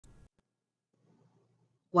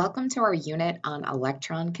Welcome to our unit on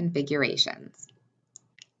electron configurations.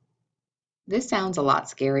 This sounds a lot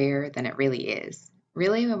scarier than it really is.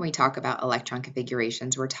 Really, when we talk about electron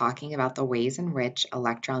configurations, we're talking about the ways in which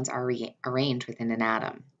electrons are arranged within an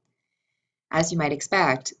atom. As you might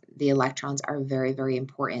expect, the electrons are very, very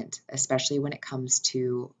important, especially when it comes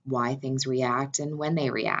to why things react and when they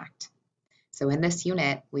react. So in this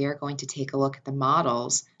unit, we are going to take a look at the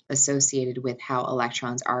models associated with how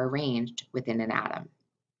electrons are arranged within an atom.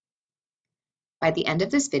 By the end of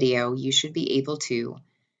this video, you should be able to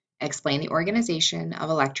explain the organization of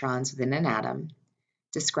electrons within an atom,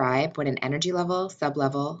 describe what an energy level,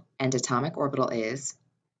 sublevel, and atomic orbital is,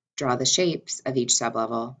 draw the shapes of each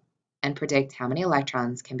sublevel, and predict how many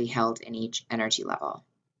electrons can be held in each energy level.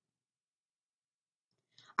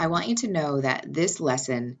 I want you to know that this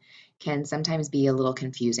lesson can sometimes be a little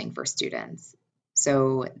confusing for students.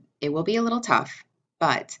 So it will be a little tough,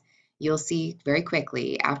 but you'll see very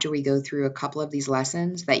quickly after we go through a couple of these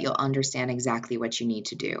lessons that you'll understand exactly what you need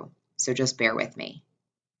to do. So just bear with me.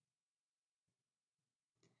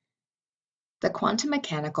 The quantum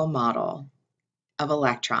mechanical model of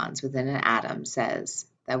electrons within an atom says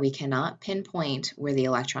that we cannot pinpoint where the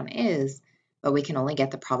electron is, but we can only get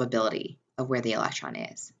the probability of where the electron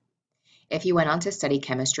is. If you went on to study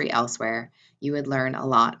chemistry elsewhere, you would learn a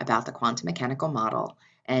lot about the quantum mechanical model,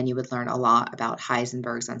 and you would learn a lot about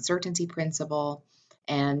Heisenberg's uncertainty principle,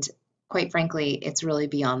 and quite frankly, it's really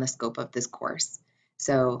beyond the scope of this course.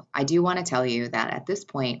 So I do want to tell you that at this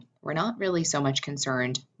point, we're not really so much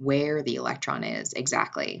concerned where the electron is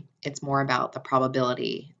exactly. It's more about the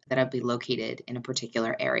probability that it'll be located in a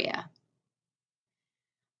particular area.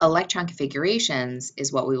 Electron configurations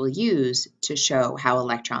is what we will use to show how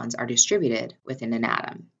electrons are distributed within an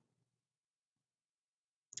atom.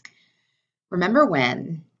 Remember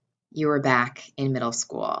when you were back in middle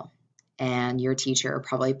school and your teacher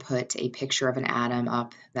probably put a picture of an atom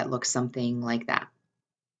up that looks something like that?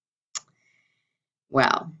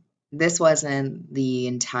 Well, this wasn't the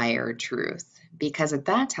entire truth, because at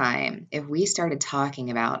that time, if we started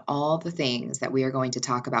talking about all the things that we are going to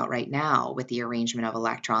talk about right now with the arrangement of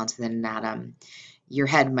electrons within an atom, your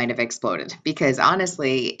head might have exploded, because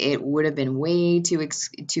honestly, it would have been way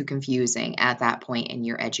too confusing at that point in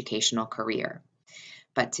your educational career.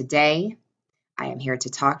 But today, I am here to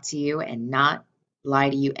talk to you and not lie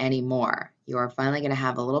to you anymore. You are finally going to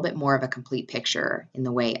have a little bit more of a complete picture in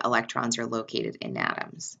the way electrons are located in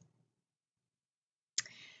atoms.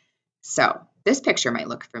 So this picture might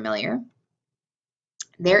look familiar.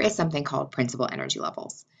 There is something called principal energy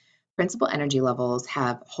levels. Principal energy levels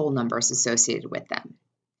have whole numbers associated with them.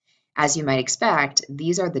 As you might expect,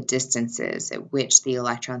 these are the distances at which the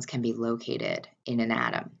electrons can be located in an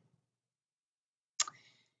atom.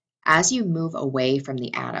 As you move away from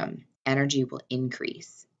the atom, energy will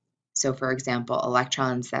increase. So for example,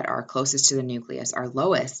 electrons that are closest to the nucleus are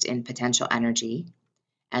lowest in potential energy,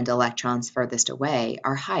 and electrons furthest away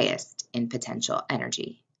are highest in potential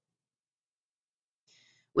energy.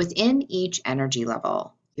 Within each energy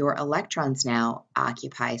level, your electrons now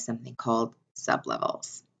occupy something called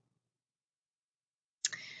sublevels.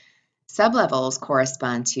 Sublevels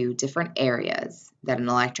correspond to different areas that an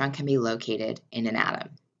electron can be located in an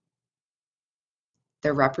atom.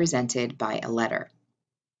 They're represented by a letter.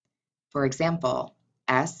 For example,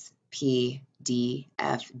 S, P, D,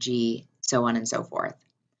 F, G, so on and so forth.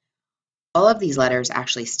 All of these letters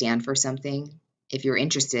actually stand for something. If you're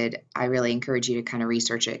interested, I really encourage you to kind of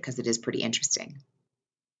research it because it is pretty interesting.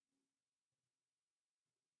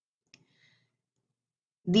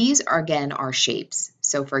 These are, again, are shapes.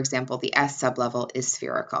 So for example, the S sublevel is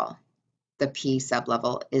spherical. The P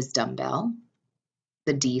sublevel is dumbbell.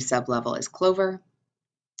 The D sublevel is clover.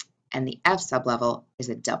 And the F sublevel is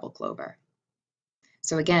a double clover.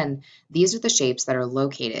 So again, these are the shapes that are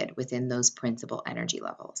located within those principal energy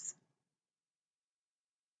levels.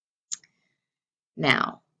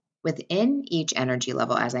 Now, within each energy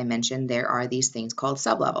level, as I mentioned, there are these things called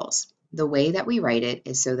sublevels. The way that we write it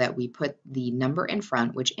is so that we put the number in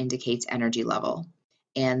front, which indicates energy level,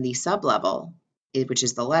 and the sublevel, which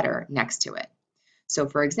is the letter, next to it. So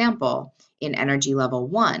for example, in energy level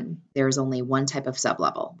 1, there is only one type of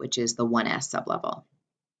sublevel, which is the 1s sublevel.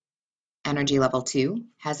 Energy level 2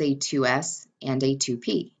 has a 2s and a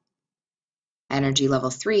 2p. Energy level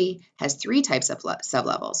 3 has three types of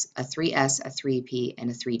sublevels, a 3s, a 3p, and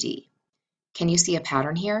a 3d. Can you see a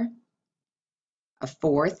pattern here? A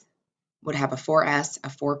fourth would have a 4s, a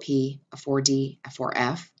 4p, a 4d, a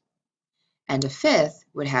 4f, and a fifth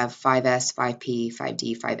would have 5s, 5p,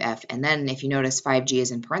 5d, 5f, and then if you notice 5g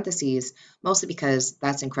is in parentheses, mostly because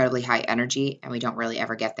that's incredibly high energy and we don't really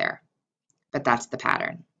ever get there. but that's the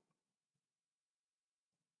pattern.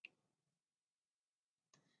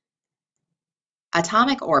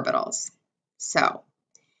 Atomic orbitals. So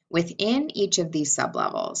within each of these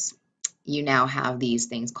sublevels, you now have these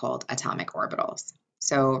things called atomic orbitals.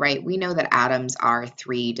 So, right, we know that atoms are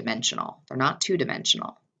three-dimensional. They're not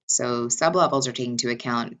two-dimensional. So sublevels are taking into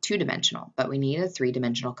account two-dimensional, but we need a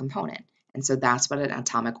three-dimensional component. And so that's what an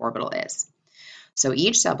atomic orbital is. So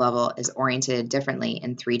each sublevel is oriented differently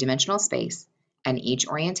in three-dimensional space, and each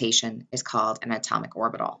orientation is called an atomic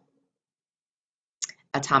orbital.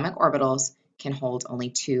 Atomic orbitals can hold only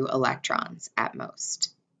 2 electrons at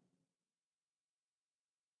most.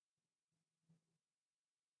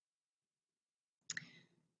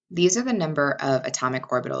 These are the number of atomic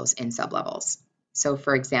orbitals in sublevels. So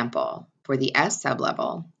for example, for the s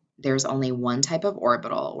sublevel, there's only one type of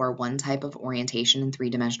orbital or one type of orientation in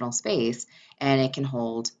three-dimensional space, and it can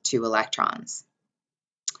hold 2 electrons.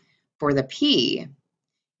 For the p,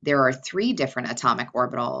 there are 3 different atomic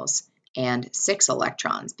orbitals and 6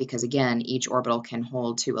 electrons, because again, each orbital can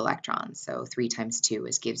hold 2 electrons. So 3 times 2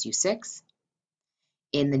 gives you 6.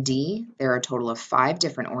 In the d, there are a total of 5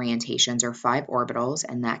 different orientations or 5 orbitals,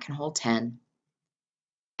 and that can hold 10.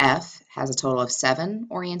 F has a total of 7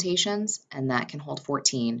 orientations, and that can hold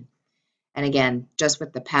 14. And again, just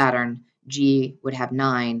with the pattern, G would have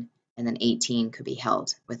 9, and then 18 could be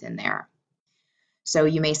held within there. So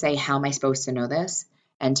you may say, how am I supposed to know this?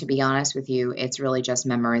 And to be honest with you, it's really just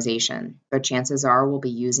memorization. But chances are we'll be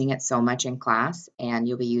using it so much in class, and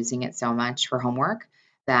you'll be using it so much for homework,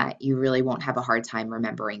 that you really won't have a hard time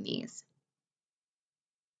remembering these.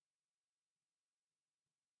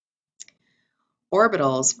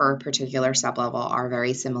 Orbitals for a particular sublevel are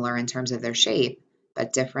very similar in terms of their shape,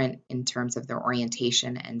 but different in terms of their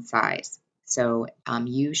orientation and size. So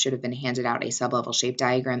you should have been handed out a sublevel shape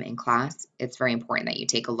diagram in class. It's very important that you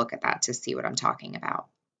take a look at that to see what I'm talking about.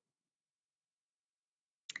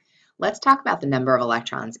 Let's talk about the number of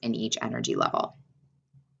electrons in each energy level.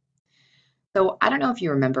 So I don't know if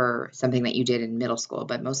you remember something that you did in middle school,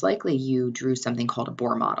 but most likely you drew something called a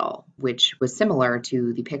Bohr model, which was similar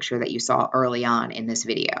to the picture that you saw early on in this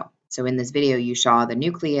video. So in this video, you saw the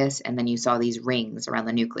nucleus, and then you saw these rings around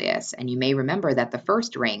the nucleus. And you may remember that the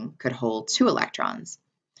first ring could hold 2 electrons,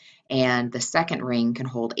 and the second ring can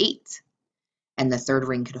hold 8, and the third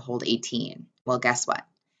ring could hold 18. Well, guess what?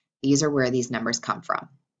 These are where these numbers come from.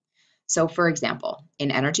 So for example,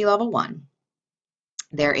 in energy level 1,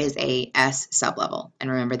 there is a S sublevel, and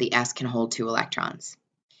remember the S can hold 2 electrons.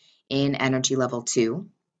 In energy level 2,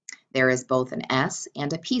 there is both an S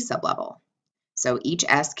and a P sublevel. So each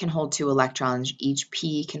S can hold 2 electrons, each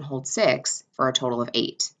P can hold 6, for a total of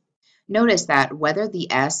 8. Notice that whether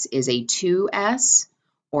the S is a 2S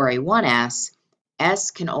or a 1S,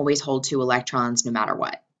 S can always hold 2 electrons no matter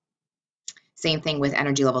what. Same thing with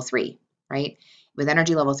energy level 3, right? With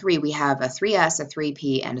energy level 3, we have a 3S, a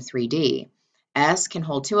 3P, and a 3D. S can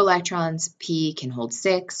hold 2 electrons, P can hold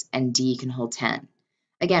 6, and D can hold 10.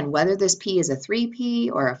 Again, whether this P is a 3P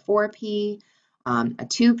or a 4P, a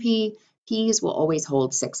 2P, Ps will always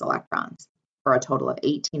hold 6 electrons, for a total of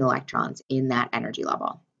 18 electrons in that energy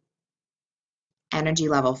level. Energy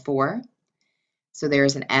level 4, so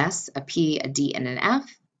there's an S, a P, a D, and an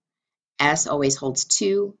F. S always holds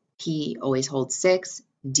 2, P always holds 6,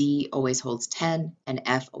 D always holds 10, and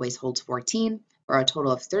F always holds 14, for a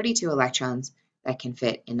total of 32 electrons that can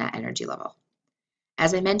fit in that energy level.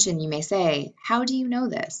 As I mentioned, you may say, how do you know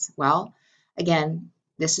this? Well, again,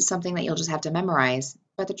 this is something that you'll just have to memorize,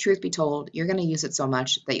 but the truth be told, you're going to use it so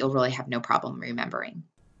much that you'll really have no problem remembering.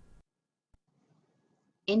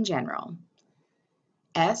 In general,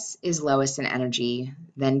 S is lowest in energy,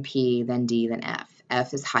 then P, then D, then F.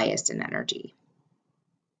 F is highest in energy.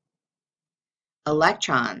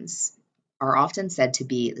 Electrons are often said to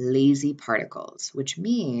be lazy particles, which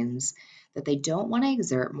means that they don't want to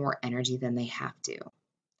exert more energy than they have to.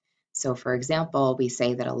 So for example, we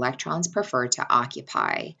say that electrons prefer to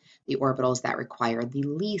occupy the orbitals that require the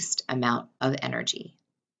least amount of energy.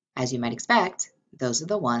 As you might expect, those are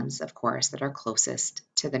the ones, of course, that are closest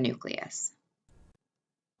to the nucleus.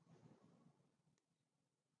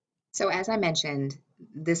 So as I mentioned,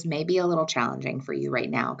 this may be a little challenging for you right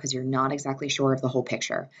now because you're not exactly sure of the whole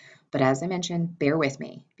picture. But as I mentioned, bear with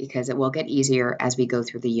me because it will get easier as we go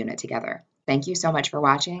through the unit together. Thank you so much for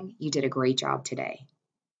watching. You did a great job today.